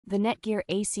The Netgear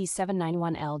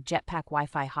AC791L Jetpack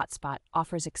Wi-Fi Hotspot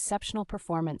offers exceptional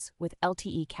performance with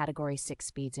LTE Category 6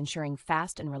 speeds, ensuring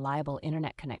fast and reliable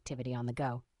internet connectivity on the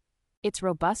go. Its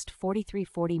robust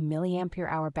 4340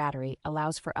 milliampere-hour battery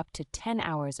allows for up to 10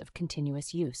 hours of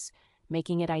continuous use,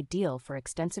 making it ideal for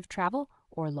extensive travel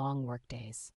or long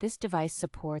workdays. This device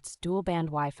supports dual-band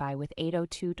Wi-Fi with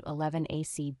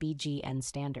 802.11ac BGN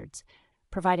standards,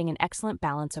 providing an excellent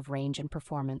balance of range and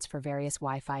performance for various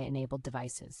Wi-Fi-enabled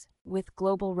devices. With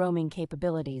global roaming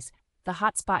capabilities, the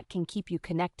hotspot can keep you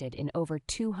connected in over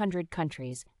 200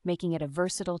 countries, making it a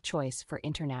versatile choice for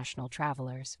international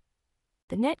travelers.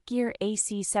 The Netgear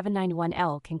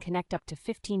AC791L can connect up to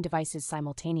 15 devices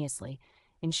simultaneously,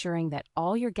 ensuring that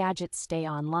all your gadgets stay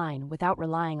online without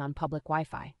relying on public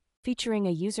Wi-Fi. Featuring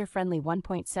a user-friendly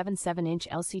 1.77-inch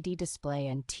LCD display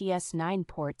and TS9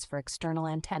 ports for external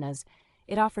antennas,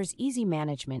 it offers easy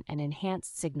management and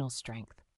enhanced signal strength.